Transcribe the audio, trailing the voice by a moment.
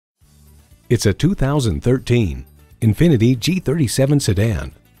It's a 2013 INFINITI G37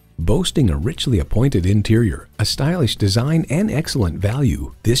 sedan. Boasting a richly appointed interior, a stylish design, and excellent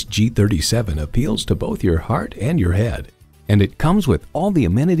value, this G37 appeals to both your heart and your head. And it comes with all the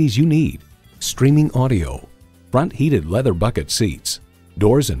amenities you need: streaming audio, front heated leather bucket seats,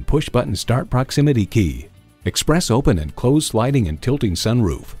 doors and push-button start proximity key, express open and close sliding and tilting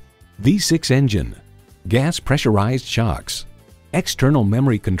sunroof, V6 engine, gas pressurized shocks, external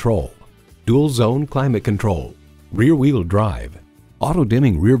memory control, dual zone climate control, rear wheel drive, auto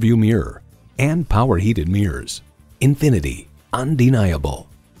dimming rear view mirror, and power heated mirrors. INFINITI, undeniable.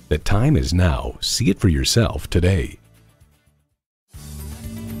 The time is now. See it for yourself today.